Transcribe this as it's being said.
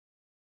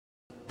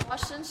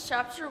Colossians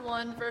chapter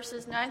 1,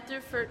 verses 9 through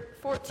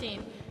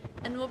 14,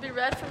 and will be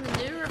read from the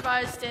New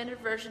Revised Standard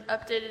Version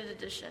Updated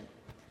Edition.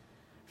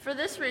 For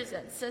this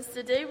reason, since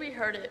the day we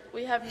heard it,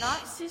 we have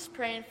not ceased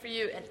praying for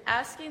you and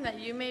asking that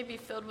you may be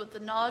filled with the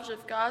knowledge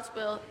of God's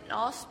will and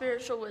all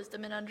spiritual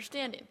wisdom and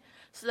understanding,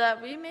 so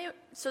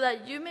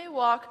that you may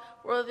walk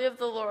worthy of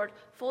the Lord,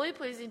 fully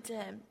pleasing to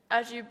him,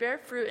 as you bear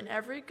fruit in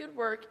every good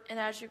work and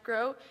as you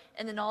grow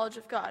in the knowledge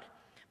of God.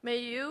 May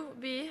you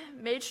be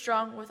made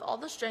strong with all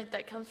the strength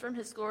that comes from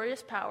his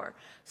glorious power,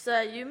 so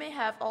that you may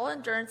have all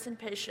endurance and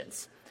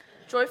patience,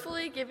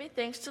 joyfully giving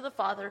thanks to the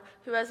Father,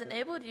 who has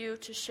enabled you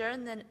to share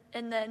in the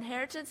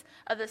inheritance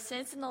of the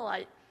saints in the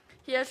light.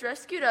 He has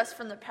rescued us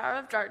from the power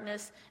of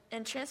darkness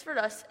and transferred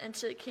us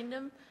into the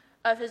kingdom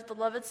of his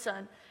beloved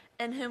Son,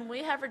 in whom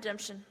we have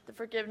redemption, the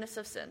forgiveness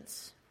of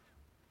sins.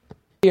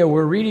 Yeah,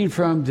 we're reading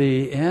from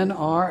the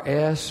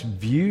NRS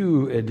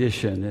View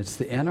edition. It's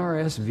the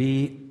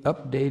NRSV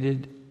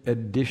Updated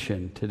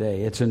Edition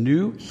today. It's a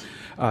new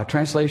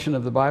translation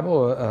of the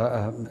Bible,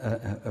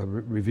 a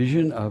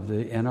revision of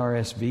the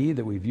NRSV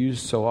that we've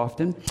used so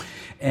often.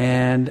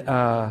 And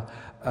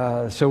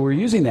so we're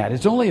using that.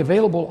 It's only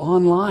available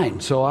online.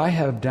 So I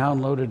have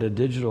downloaded a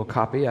digital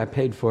copy. I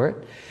paid for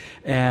it.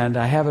 And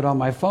I have it on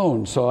my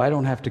phone, so I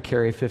don't have to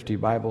carry 50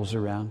 Bibles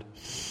around.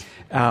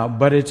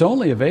 But it's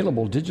only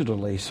available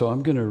digitally, so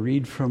I'm going to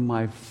read from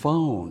my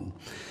phone.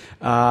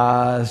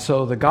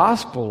 So the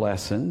gospel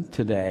lesson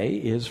today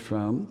is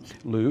from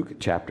Luke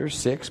chapter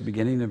 6,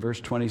 beginning in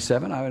verse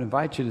 27. I would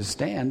invite you to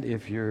stand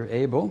if you're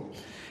able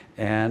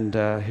and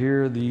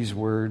hear these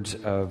words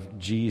of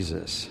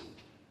Jesus.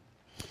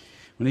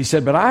 When he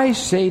said, "But I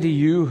say to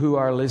you who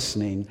are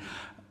listening,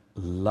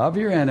 love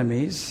your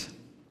enemies,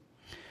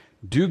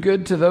 do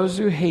good to those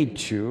who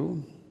hate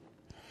you,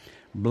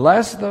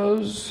 bless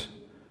those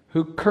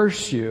who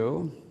curse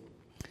you,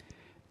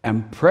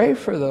 and pray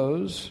for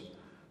those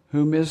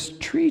who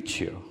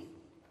mistreat you.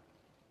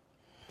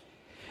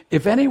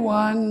 If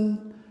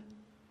anyone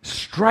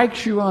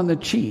strikes you on the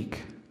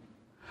cheek,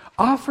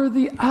 offer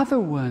the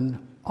other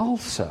one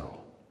also.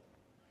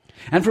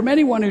 And from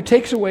anyone who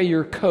takes away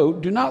your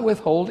coat, do not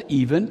withhold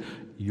even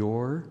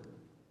your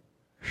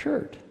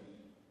shirt.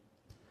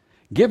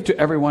 Give to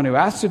everyone who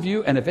asks of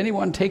you, and if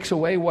anyone takes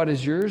away what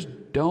is yours,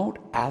 don't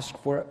ask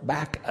for it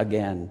back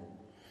again."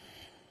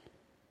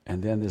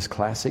 And then this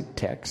classic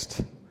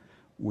text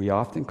we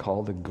often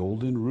call the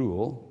golden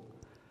rule: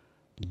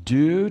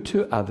 do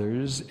to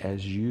others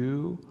as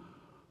you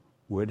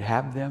would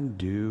have them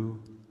do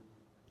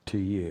to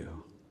you.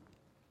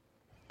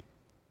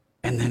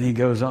 And then he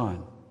goes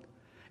on,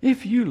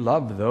 "If you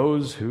love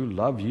those who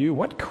love you,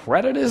 what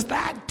credit is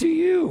that to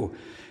you?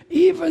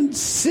 Even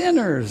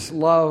sinners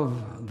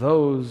love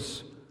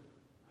those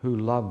who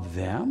love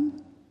them.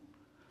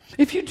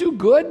 If you do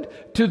good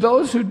to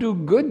those who do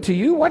good to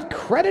you, what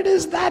credit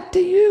is that to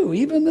you?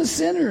 Even the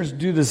sinners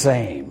do the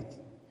same.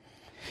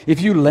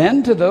 If you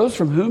lend to those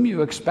from whom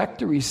you expect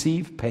to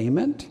receive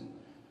payment,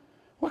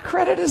 what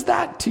credit is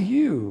that to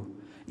you?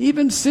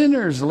 Even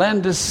sinners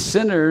lend to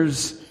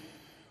sinners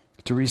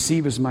to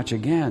receive as much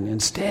again.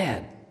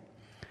 Instead,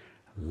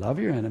 love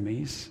your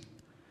enemies,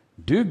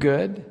 do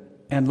good,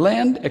 and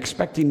lend,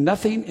 expecting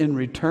nothing in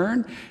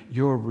return.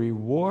 Your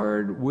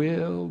reward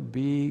will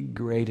be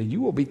great, and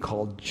you will be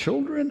called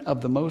children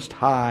of the Most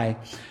High,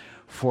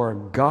 for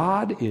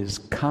God is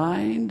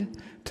kind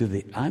to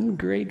the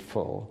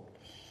ungrateful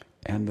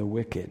and the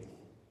wicked."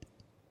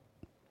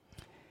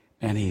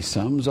 And he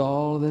sums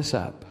all this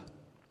up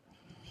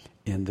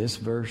in this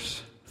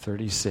verse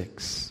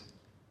 36.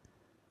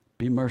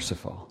 Be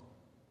merciful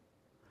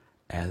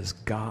as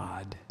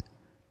God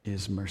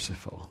is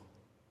merciful.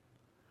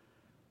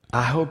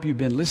 I hope you've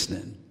been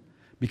listening,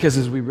 because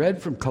as we read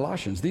from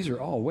Colossians, these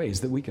are all ways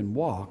that we can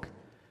walk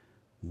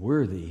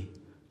worthy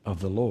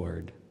of the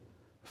Lord,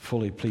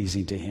 fully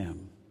pleasing to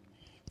him.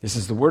 This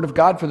is the word of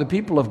God for the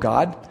people of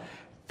God.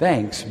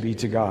 Thanks be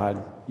to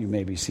God. You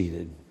may be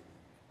seated.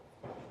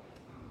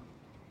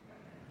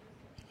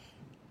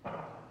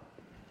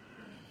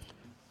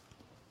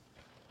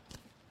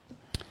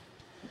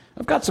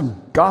 I've got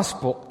some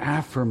gospel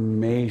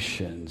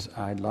affirmations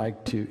I'd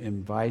like to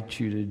invite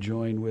you to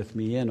join with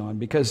me in on,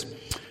 because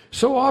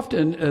so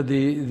often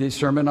the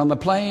Sermon on the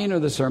Plain or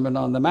the Sermon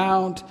on the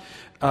Mount,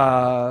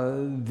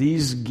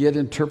 these get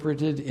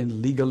interpreted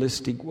in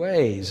legalistic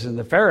ways. And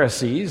the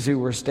Pharisees who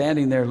were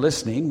standing there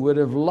listening would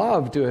have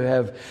loved to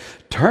have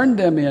turned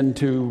them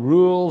into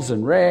rules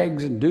and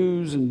regs and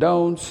do's and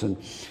don'ts and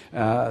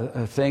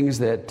things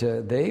that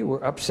they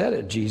were upset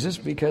at Jesus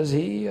because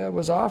he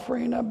was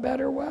offering a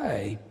better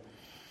way.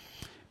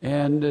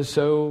 And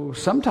so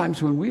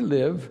sometimes when we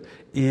live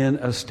in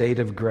a state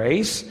of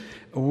grace,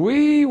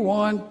 we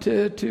want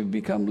to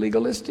become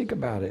legalistic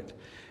about it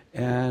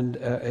and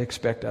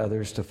expect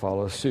others to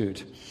follow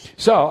suit.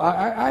 So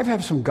I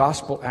have some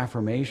gospel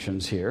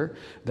affirmations here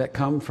that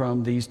come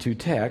from these two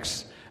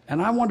texts,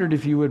 and I wondered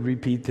if you would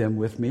repeat them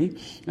with me.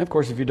 And of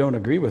course, if you don't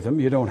agree with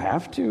them, you don't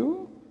have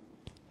to.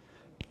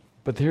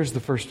 But here's the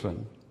first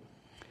one.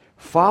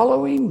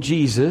 Following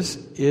Jesus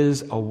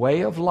is a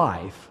way of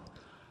life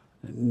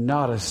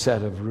not a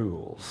set of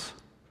rules.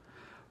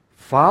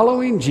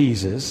 Following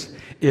Jesus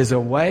is a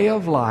way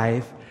of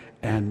life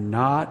and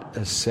not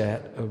a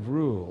set of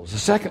rules. The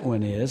second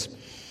one is,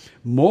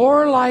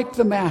 more like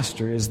the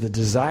Master is the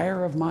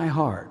desire of my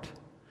heart,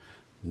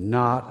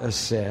 not a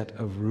set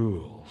of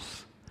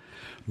rules.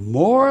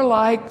 More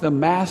like the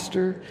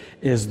Master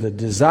is the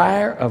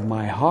desire of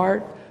my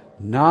heart,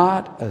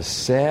 not a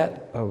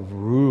set of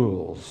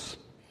rules.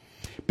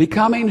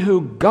 Becoming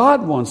who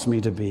God wants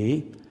me to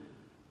be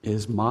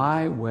is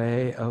my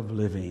way of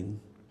living.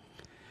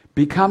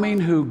 Becoming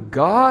who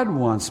God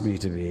wants me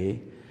to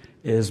be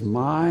is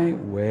my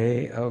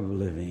way of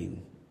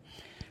living.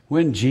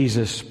 When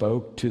Jesus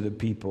spoke to the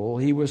people,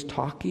 he was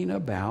talking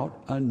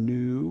about a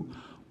new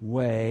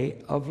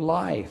way of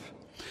life,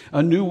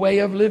 a new way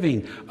of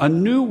living, a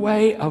new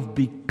way of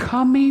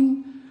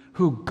becoming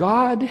who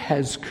God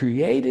has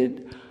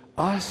created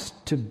us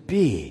to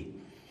be.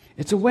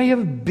 It's a way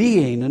of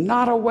being and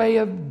not a way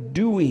of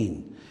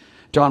doing.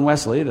 John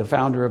Wesley, the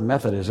founder of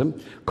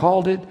Methodism,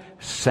 called it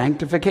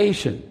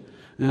sanctification.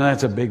 And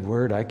that's a big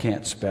word. I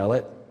can't spell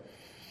it.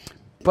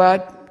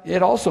 But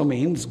it also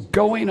means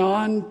going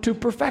on to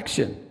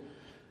perfection.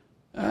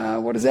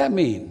 What does that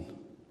mean?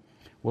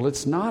 Well,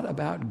 it's not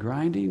about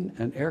grinding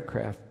an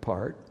aircraft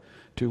part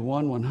to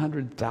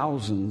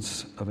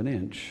 1/100,000th of an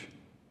inch.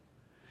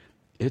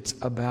 It's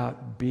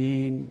about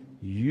being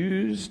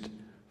used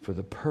for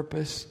the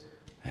purpose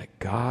that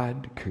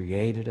God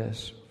created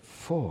us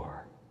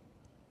for.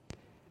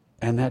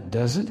 And that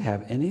doesn't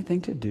have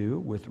anything to do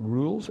with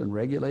rules and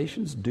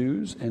regulations,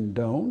 do's and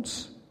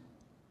don'ts.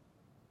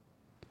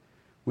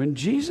 When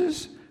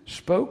Jesus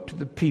spoke to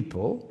the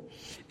people,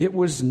 it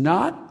was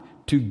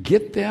not to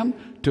get them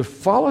to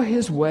follow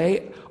his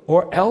way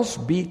or else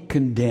be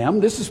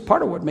condemned. This is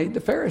part of what made the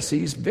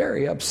Pharisees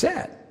very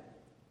upset.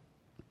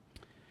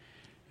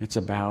 It's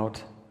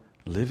about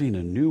living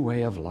a new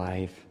way of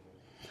life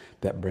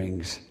that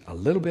brings a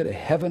little bit of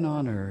heaven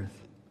on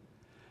earth,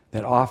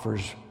 that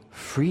offers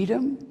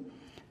freedom,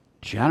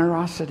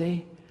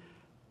 generosity,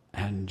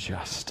 and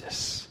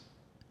justice.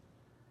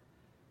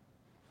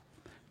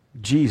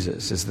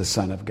 Jesus is the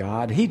Son of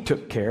God. He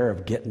took care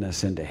of getting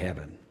us into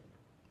heaven.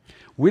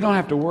 We don't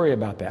have to worry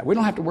about that. We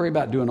don't have to worry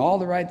about doing all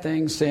the right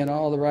things, saying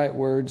all the right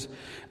words,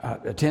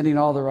 attending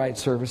all the right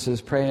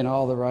services, praying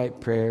all the right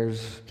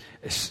prayers,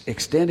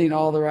 extending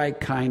all the right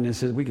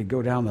kindnesses. We could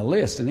go down the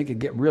list and it could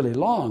get really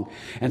long.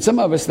 And some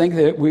of us think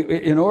that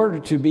in order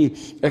to be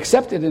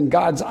accepted in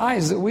God's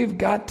eyes, that we've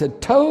got to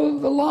toe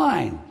the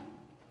line.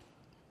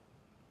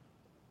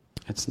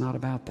 It's not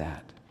about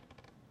that.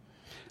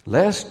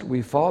 Lest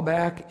we fall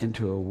back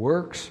into a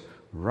works,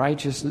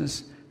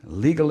 righteousness,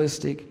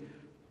 legalistic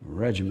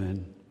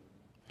regimen.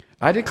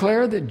 I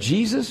declare that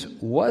Jesus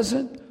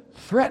wasn't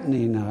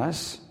threatening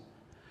us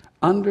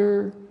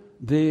under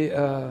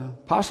the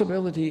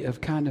possibility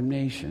of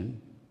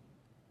condemnation.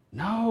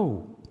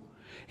 No.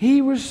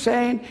 He was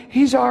saying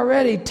he's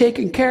already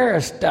taken care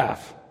of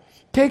stuff,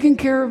 taken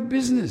care of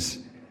business.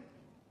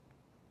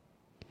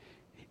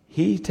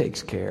 He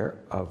takes care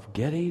of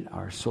getting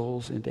our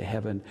souls into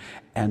heaven.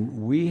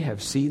 And we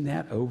have seen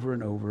that over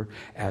and over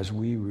as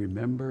we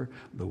remember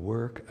the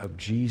work of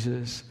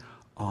Jesus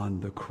on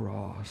the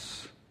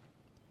cross.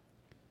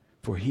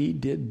 For he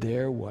did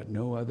there what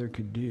no other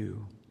could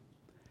do.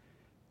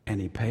 And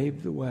he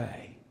paved the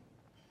way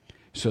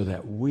so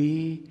that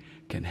we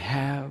can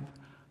have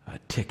a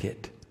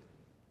ticket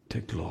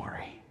to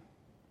glory.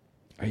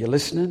 Are you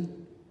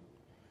listening?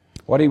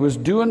 What he was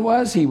doing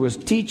was he was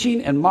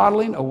teaching and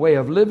modeling a way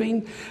of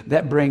living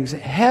that brings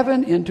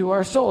heaven into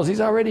our souls.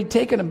 He's already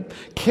taken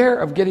care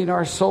of getting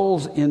our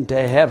souls into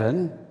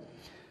heaven.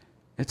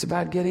 It's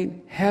about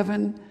getting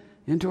heaven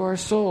into our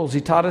souls.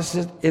 He taught us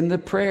in the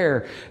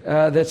prayer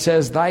that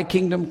says, "Thy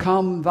kingdom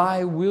come,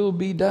 thy will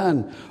be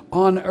done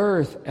on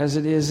earth as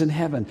it is in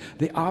heaven."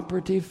 The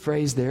operative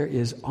phrase there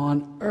is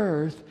on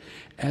earth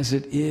as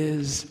it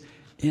is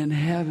in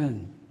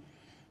heaven.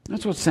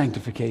 That's what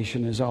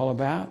sanctification is all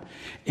about.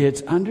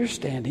 It's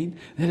understanding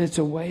that it's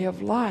a way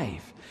of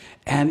life.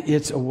 And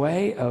it's a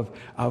way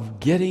of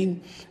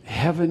getting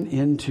heaven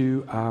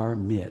into our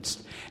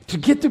midst. To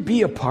get to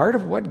be a part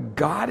of what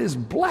God is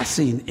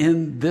blessing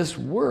in this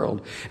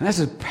world. And this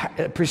is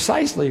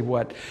precisely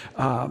what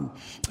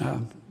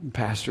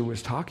Pastor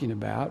was talking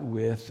about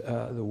with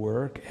the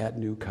work at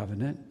New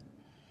Covenant.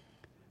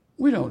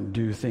 We don't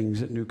do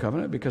things at New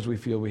Covenant because we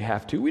feel we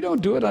have to. We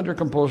don't do it under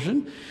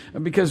compulsion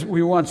because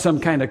we want some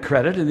kind of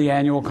credit in the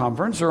annual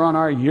conference or on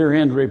our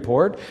year-end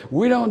report.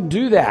 We don't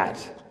do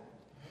that.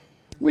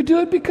 We do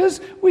it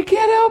because we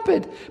can't help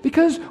it,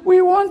 because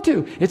we want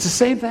to. It's the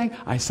same thing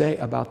I say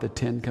about the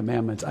Ten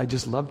Commandments. I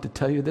just love to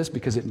tell you this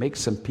because it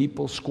makes some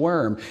people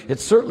squirm. It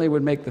certainly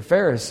would make the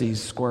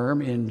Pharisees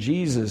squirm in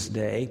Jesus'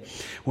 day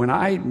when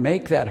I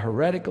make that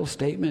heretical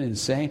statement in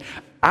saying,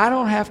 I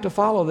don't have to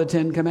follow the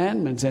Ten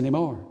Commandments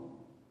anymore.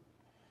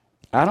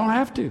 I don't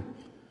have to.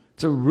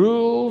 It's a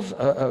rules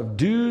of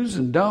do's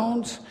and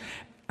don'ts.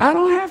 I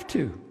don't have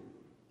to.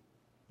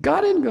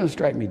 God isn't going to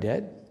strike me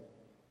dead.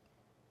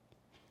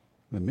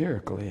 The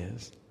miracle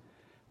is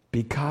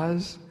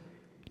because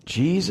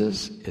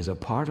Jesus is a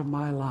part of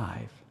my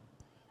life,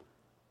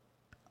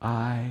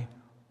 I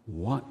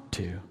want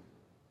to.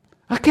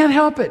 I can't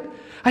help it.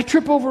 I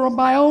trip over on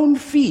my own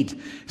feet,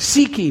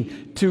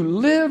 seeking to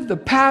live the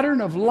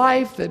pattern of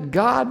life that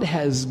God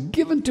has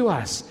given to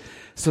us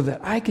so that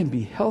I can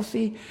be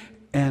healthy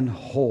and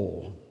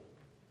whole.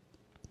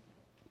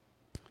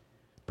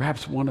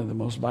 Perhaps one of the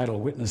most vital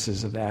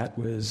witnesses of that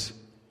was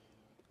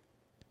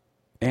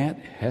Aunt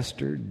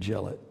Hester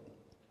Gillett.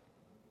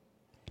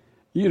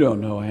 You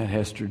don't know Aunt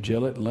Hester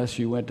Gillett unless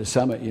you went to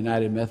Summit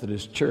United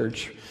Methodist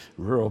Church,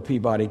 rural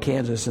Peabody,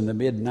 Kansas in the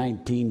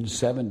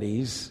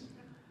mid-1970s.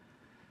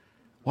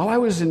 While I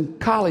was in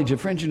college at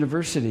Friends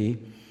University,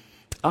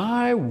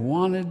 I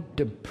wanted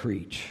to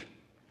preach.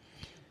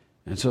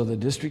 And so the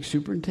district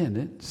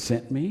superintendent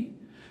sent me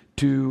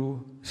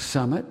to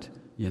Summit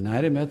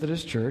United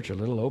Methodist Church, a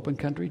little open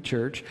country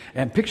church,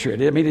 and picture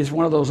it. I mean, it's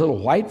one of those little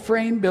white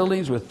frame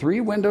buildings with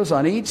 3 windows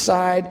on each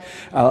side,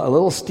 a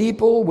little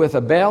steeple with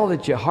a bell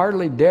that you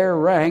hardly dare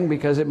ring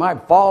because it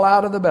might fall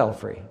out of the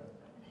belfry.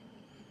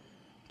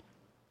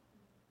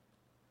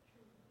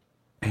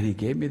 And he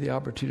gave me the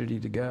opportunity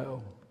to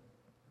go.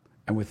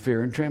 And with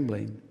fear and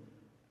trembling,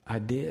 I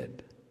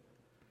did.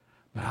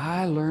 But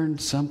I learned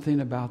something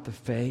about the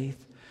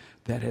faith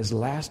that has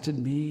lasted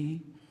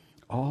me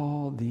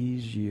all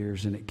these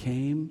years, and it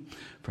came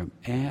from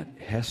Aunt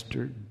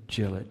Hester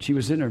Gillett. She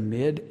was in her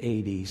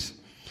mid-80s.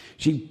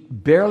 She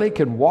barely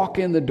could walk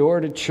in the door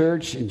to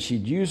church, and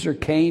she'd use her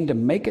cane to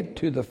make it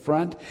to the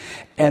front.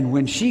 And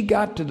when she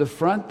got to the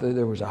front,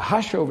 there was a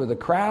hush over the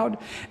crowd,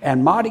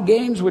 and Monty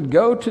Gaines would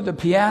go to the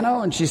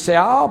piano, and she'd say,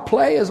 "I'll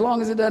play as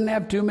long as it doesn't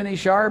have too many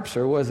sharps,"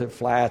 or was it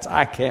flats?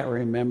 I can't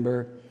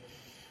remember.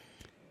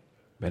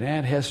 But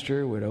Aunt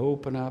Hester would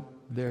open up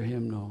their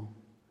hymnal,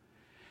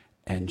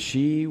 and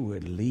she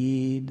would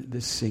lead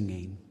the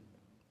singing.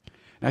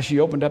 Now, she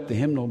opened up the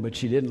hymnal, but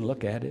she didn't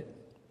look at it.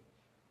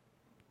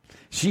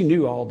 She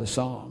knew all the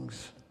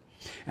songs.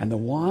 And the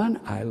one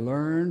I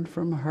learned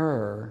from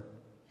her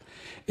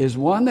is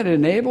one that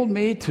enabled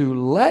me to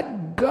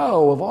let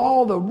go of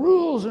all the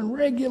rules and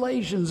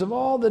regulations, of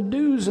all the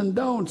do's and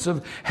don'ts,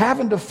 of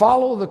having to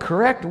follow the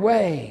correct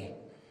way.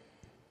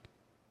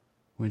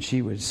 When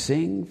she would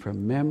sing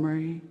from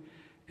memory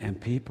and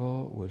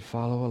people would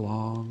follow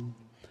along,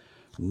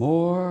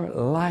 more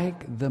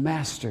like the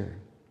Master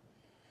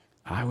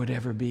I would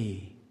ever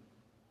be.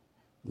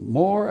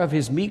 More of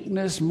his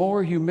meekness,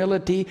 more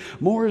humility,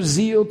 more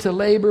zeal to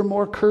labor,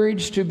 more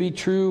courage to be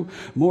true,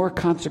 more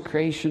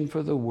consecration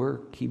for the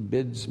work he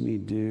bids me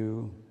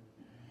do.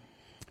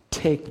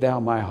 Take thou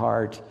my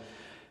heart,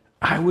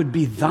 I would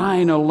be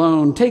thine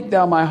alone. Take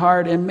thou my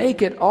heart and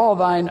make it all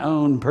thine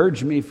own.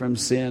 Purge me from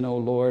sin, O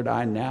Lord,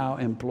 I now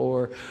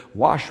implore.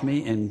 Wash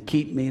me and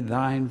keep me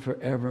thine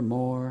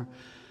forevermore.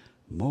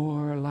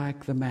 More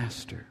like the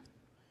Master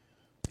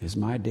is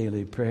my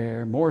daily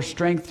prayer. More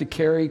strength to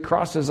carry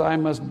crosses I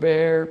must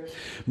bear.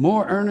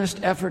 More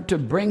earnest effort to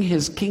bring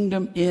his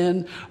kingdom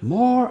in.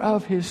 More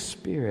of his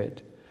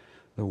Spirit,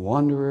 the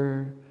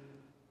wanderer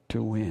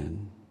to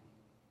win.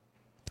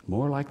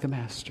 More like the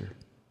Master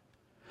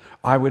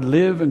I would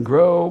live and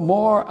grow.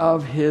 More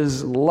of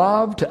his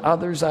love to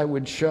others I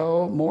would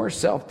show. More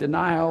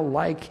self-denial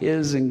like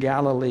his in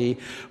Galilee.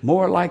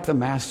 More like the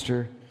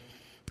Master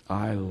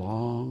I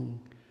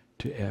long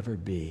to ever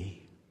be.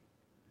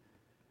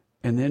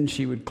 And then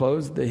she would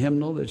close the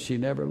hymnal that she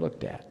never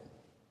looked at.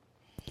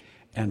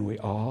 And we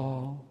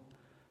all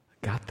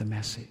got the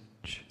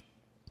message.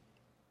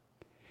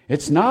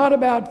 It's not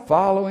about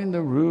following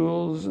the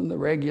rules and the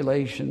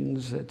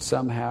regulations that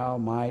somehow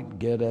might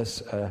get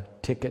us a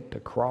ticket to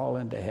crawl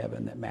into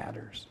heaven that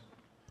matters.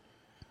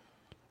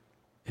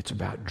 It's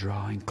about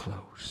drawing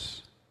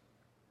close.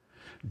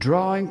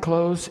 Drawing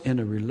close in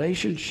a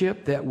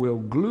relationship that will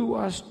glue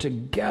us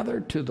together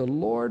to the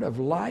Lord of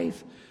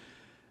life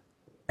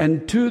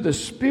and to the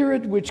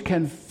Spirit which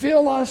can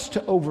fill us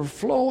to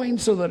overflowing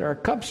so that our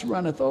cups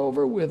runneth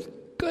over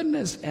with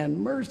goodness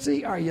and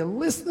mercy. Are you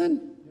listening?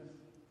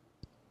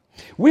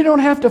 We don't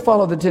have to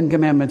follow the 10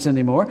 Commandments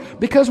anymore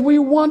because we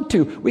want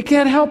to. We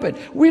can't help it.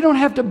 We don't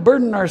have to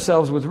burden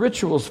ourselves with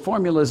rituals,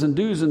 formulas, and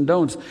do's and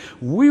don'ts.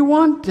 We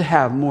want to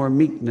have more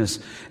meekness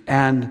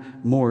and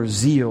more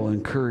zeal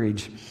and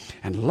courage.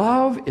 And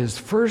love is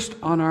first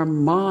on our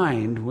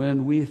mind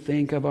when we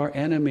think of our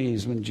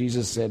enemies. When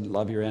Jesus said,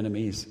 love your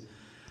enemies.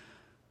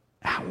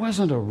 That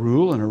wasn't a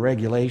rule and a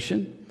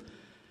regulation.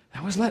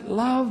 That was let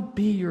love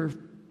be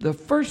the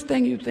first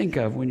thing you think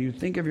of when you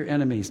think of your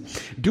enemies.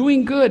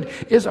 Doing good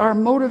is our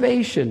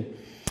motivation.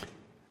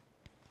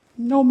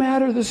 No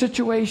matter the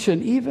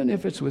situation, even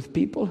if it's with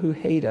people who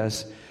hate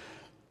us.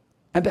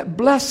 And that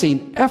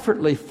blessing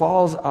effortlessly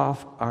falls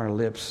off our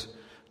lips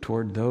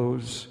toward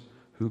those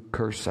who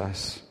curse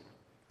us.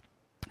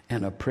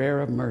 And a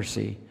prayer of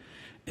mercy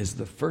is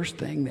the first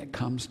thing that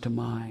comes to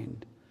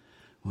mind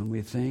when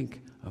we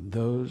think of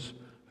those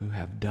who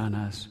have done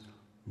us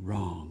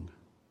wrong.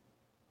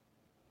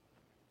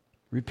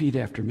 Repeat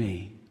after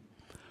me.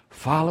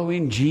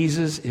 Following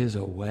Jesus is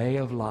a way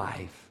of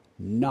life,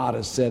 not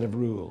a set of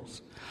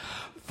rules.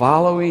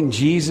 Following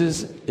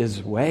Jesus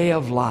is way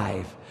of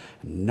life,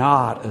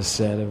 not a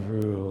set of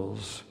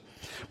rules.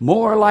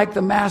 More like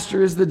the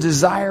Master is the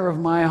desire of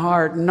my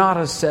heart, not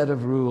a set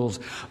of rules.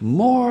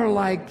 More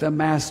like the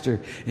Master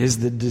is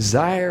the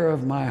desire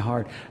of my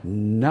heart,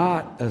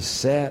 not a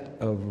set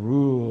of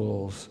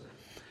rules.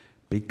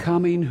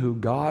 Becoming who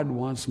God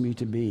wants me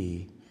to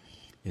be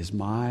is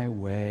my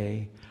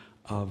way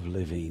of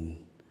living.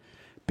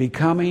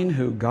 Becoming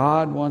who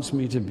God wants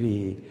me to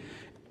be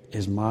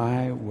is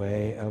my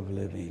way of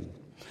living.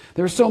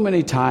 There are so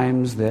many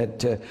times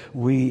that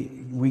we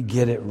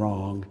get it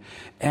wrong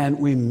and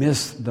we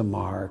miss the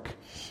mark.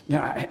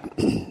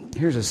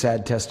 Here's a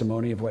sad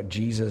testimony of what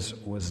Jesus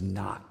was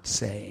not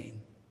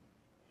saying.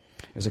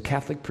 There's a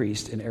Catholic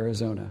priest in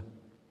Arizona.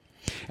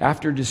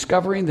 After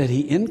discovering that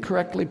he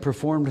incorrectly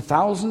performed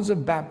thousands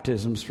of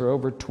baptisms for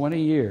over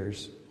 20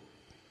 years,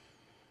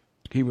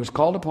 he was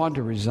called upon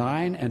to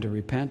resign and to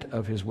repent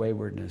of his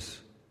waywardness,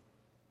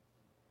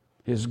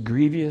 his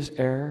grievous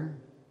error.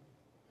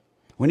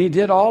 When he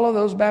did all of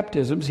those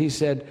baptisms, he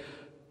said,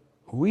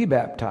 "We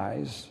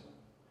baptize,"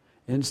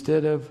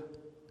 instead of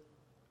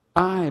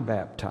 "I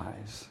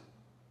baptize."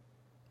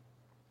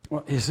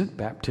 Well, isn't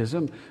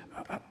baptism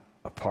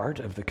a part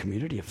of the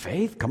community of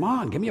faith? Come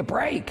on, give me a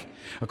break.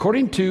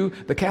 According to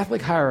the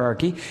Catholic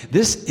hierarchy,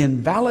 this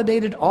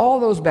invalidated all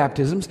those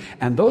baptisms,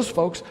 and those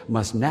folks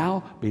must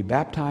now be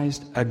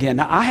baptized again.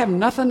 Now, I have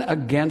nothing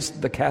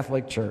against the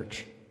Catholic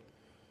Church.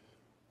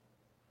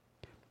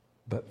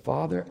 But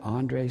Father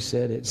Andre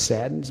said, "It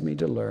saddens me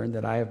to learn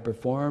that I have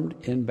performed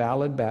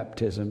invalid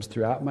baptisms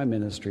throughout my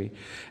ministry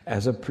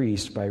as a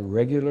priest by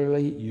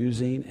regularly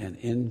using an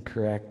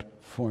incorrect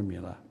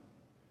formula."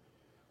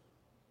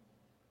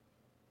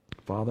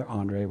 Father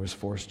Andre was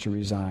forced to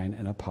resign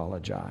and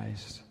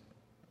apologize.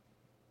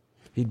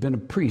 He'd been a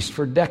priest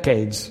for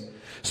decades,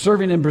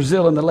 serving in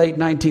Brazil in the late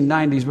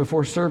 1990s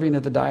before serving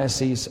at the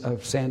Diocese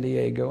of San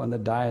Diego and the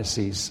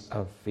Diocese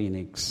of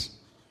Phoenix.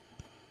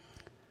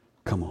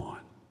 Come on.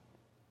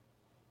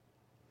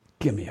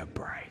 Give me a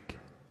break.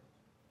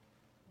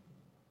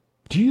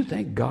 Do you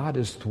think God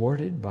is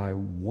thwarted by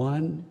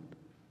one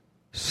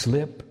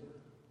slip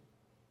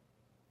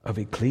of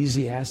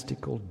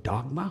ecclesiastical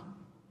dogma?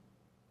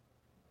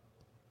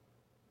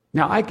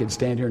 Now, I could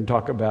stand here and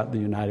talk about the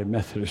United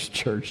Methodist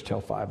Church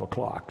till 5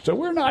 o'clock, so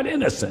we're not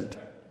innocent.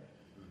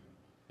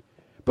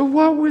 But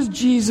what was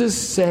Jesus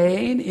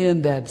saying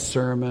in that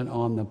Sermon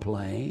on the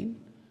Plain?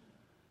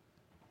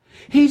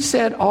 He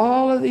said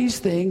all of these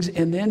things,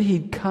 and then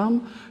he'd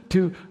come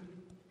to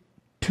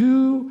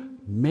two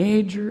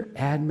major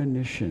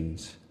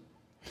admonitions.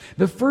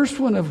 The first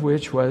one of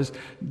which was,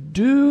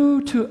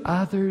 do to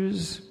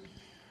others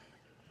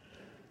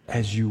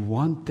as you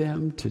want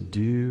them to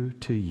do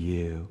to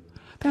you.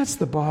 That's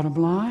the bottom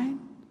line.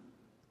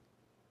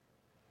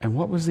 And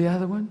what was the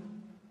other one?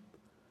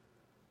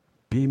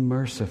 Be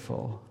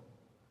merciful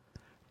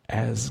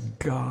as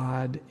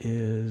God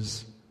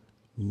is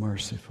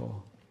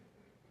merciful.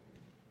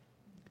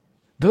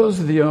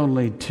 Those are the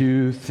only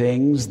two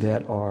things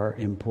that are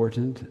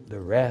important. The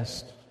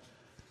rest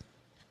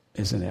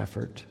is an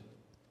effort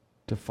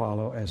to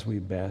follow as we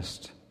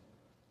best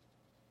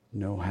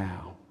know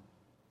how.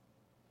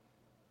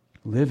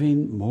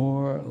 Living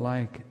more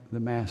like the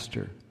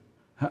Master.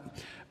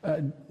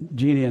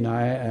 Jeannie and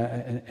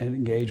I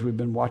engaged. We've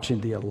been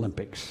watching the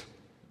Olympics.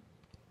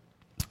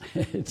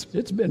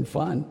 It's been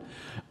fun.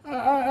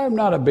 I'm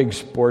not a big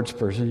sports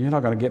person. You're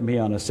not going to get me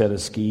on a set of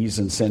skis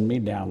and send me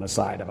down the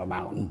side of a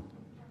mountain.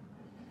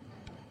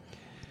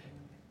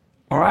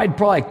 Or I'd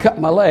probably cut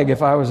my leg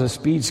if I was a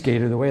speed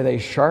skater, the way they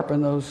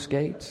sharpen those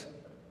skates.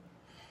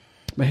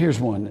 But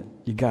here's one that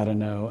you got to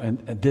know, and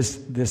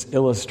this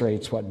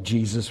illustrates what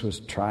Jesus was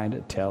trying to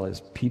tell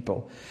his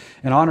people.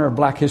 In honor of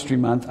Black History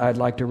Month, I'd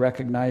like to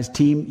recognize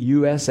Team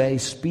USA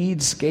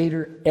speed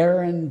skater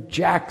Erin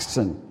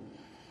Jackson,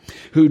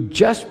 who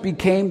just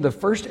became the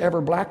first ever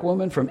black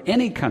woman from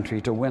any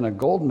country to win a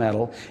gold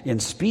medal in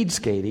speed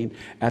skating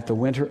at the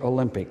Winter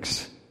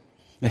Olympics.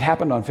 It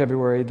happened on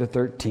February the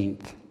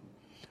 13th.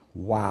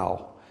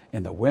 Wow.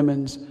 In the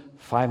women's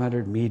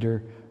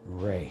 500-meter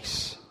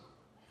race.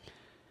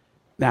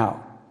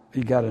 Now,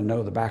 you got to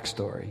know the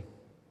backstory.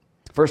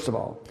 First of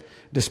all,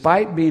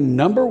 despite being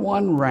number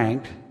one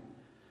ranked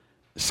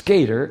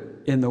skater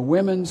in the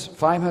women's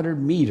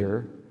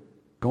 500-meter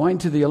going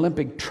to the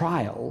Olympic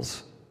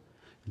trials,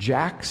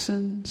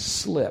 Jackson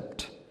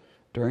slipped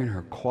during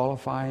her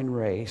qualifying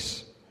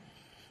race,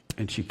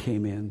 and she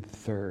came in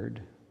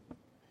third.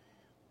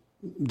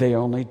 They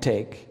only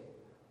take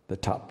the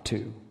top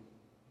two.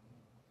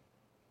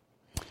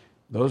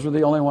 Those were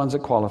the only ones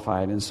that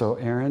qualified, and so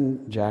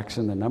Erin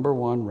Jackson, the number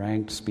one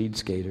ranked speed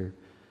skater,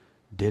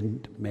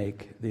 didn't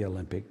make the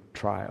Olympic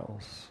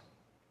trials.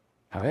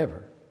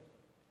 However,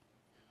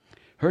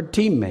 her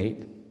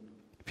teammate,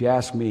 if you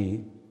ask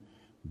me,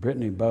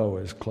 Brittany Bowe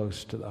is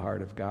close to the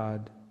heart of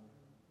God.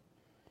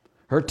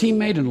 Her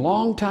teammate and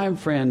longtime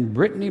friend,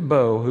 Brittany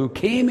Bowe, who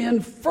came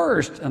in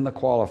first in the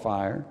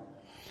qualifier,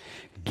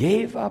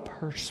 gave up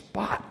her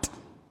spot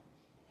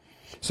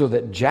so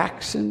that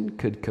Jackson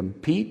could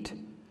compete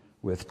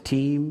with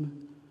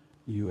Team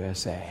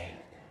USA.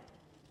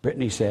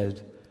 Brittany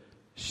said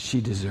she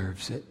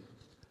deserves it.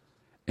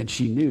 And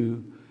she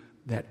knew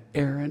that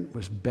Aaron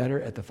was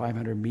better at the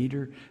 500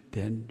 meter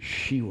than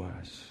she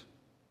was.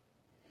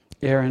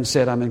 Aaron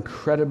said, I'm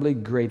incredibly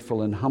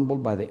grateful and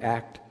humbled by the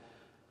act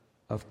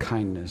of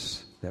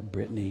kindness that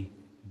Brittany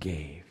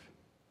gave.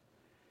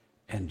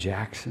 And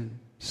Jackson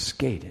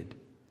skated.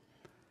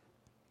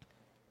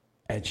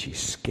 And she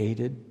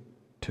skated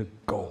to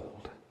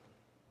gold.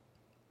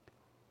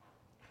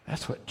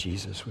 That's what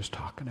Jesus was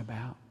talking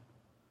about.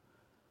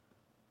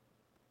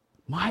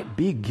 Might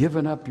be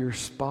giving up your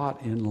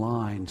spot in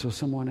line so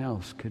someone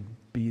else could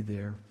be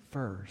there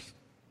first.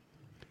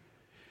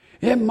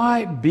 It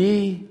might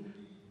be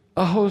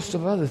a host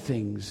of other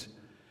things,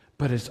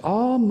 but it's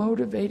all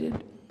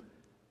motivated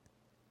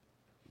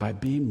by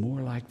being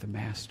more like the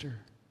Master,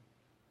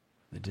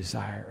 the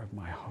desire of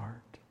my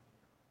heart.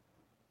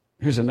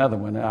 Here's another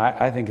one.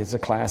 I think it's a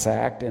class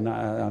act, and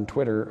on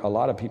Twitter, a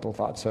lot of people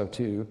thought so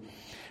too.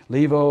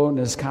 Levo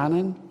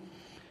Niskanen,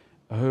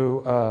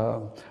 who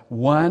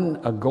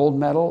won a gold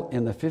medal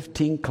in the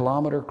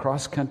 15-kilometer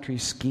cross-country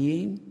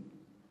skiing.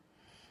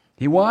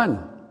 He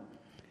won,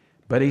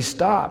 but he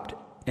stopped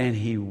and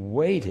he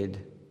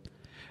waited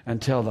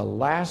until the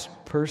last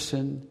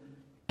person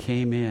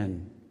came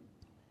in.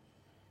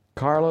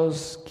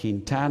 Carlos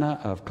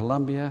Quintana of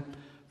Colombia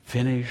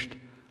finished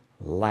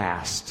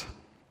last.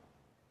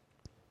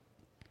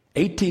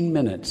 18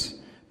 minutes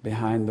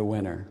behind the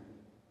winner.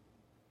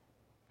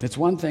 It's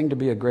one thing to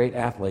be a great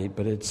athlete,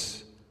 but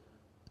it's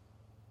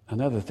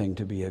another thing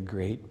to be a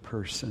great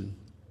person.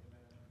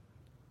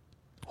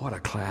 What a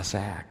class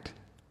act,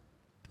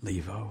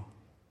 Levo.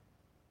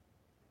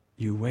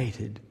 You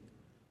waited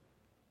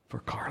for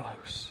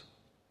Carlos.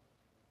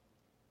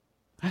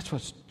 That's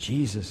what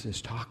Jesus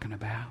is talking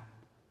about.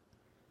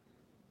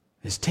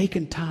 It's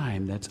taking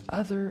time that's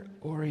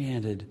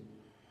other-oriented.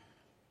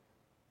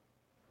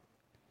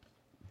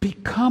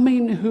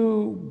 Becoming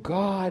who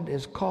God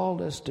has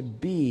called us to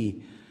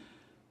be,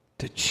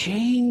 to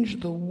change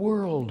the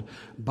world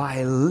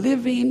by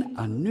living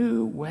a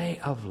new way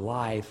of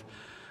life.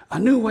 A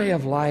new way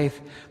of life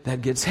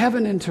that gets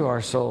heaven into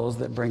our souls,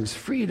 that brings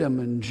freedom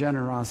and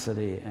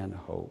generosity and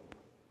hope.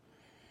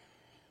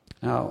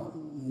 Now,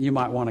 you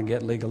might want to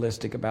get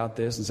legalistic about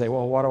this and say,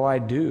 well, what do I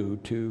do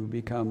to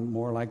become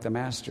more like the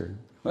Master?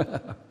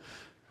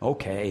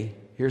 Okay,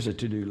 here's a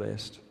to-do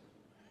list.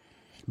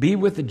 Be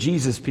with the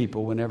Jesus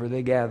people whenever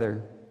they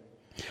gather.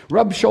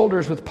 Rub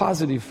shoulders with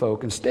positive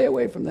folk and stay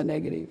away from the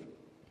negative.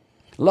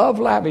 Love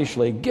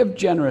lavishly, give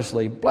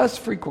generously, bless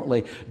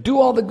frequently, do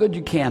all the good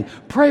you can,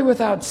 pray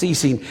without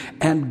ceasing,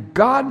 and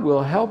God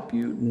will help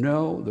you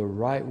know the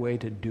right way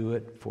to do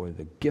it for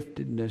the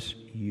giftedness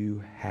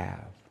you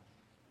have.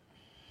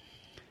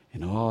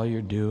 In all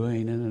you're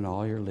doing and in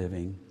all you're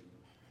living,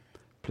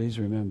 please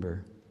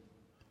remember,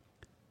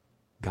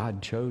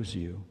 God chose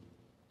you,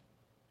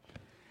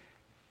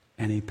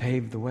 and He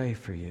paved the way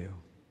for you.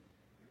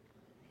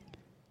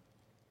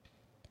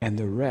 And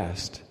the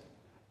rest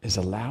is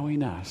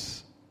allowing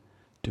us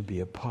to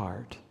be a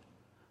part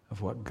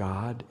of what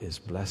God is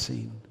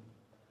blessing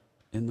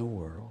in the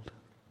world.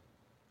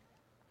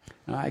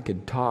 Now, I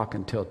could talk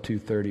until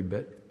 2:30,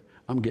 but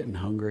I'm getting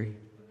hungry.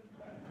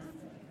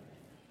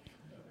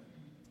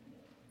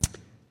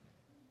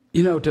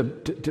 You know,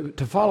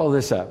 to follow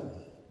this up,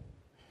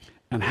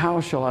 and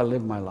how shall I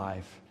live my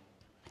life?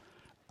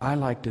 I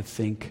like to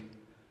think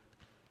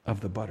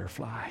of the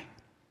butterfly.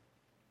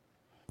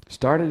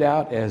 Started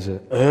out as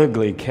an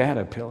ugly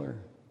caterpillar.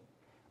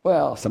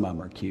 Well, some of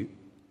them are cute.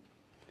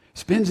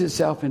 Spins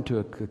itself into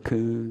a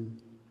cocoon,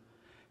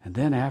 and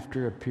then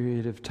after a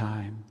period of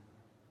time,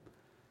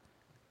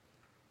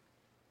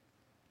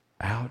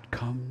 out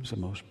comes a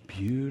most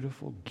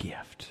beautiful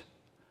gift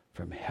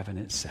from heaven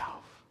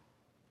itself.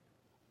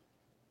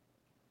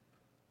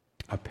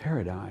 A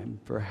paradigm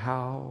for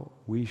how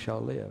we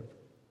shall live.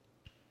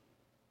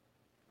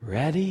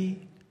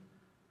 Ready,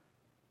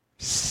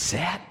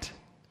 set,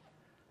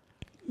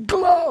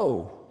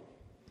 glow.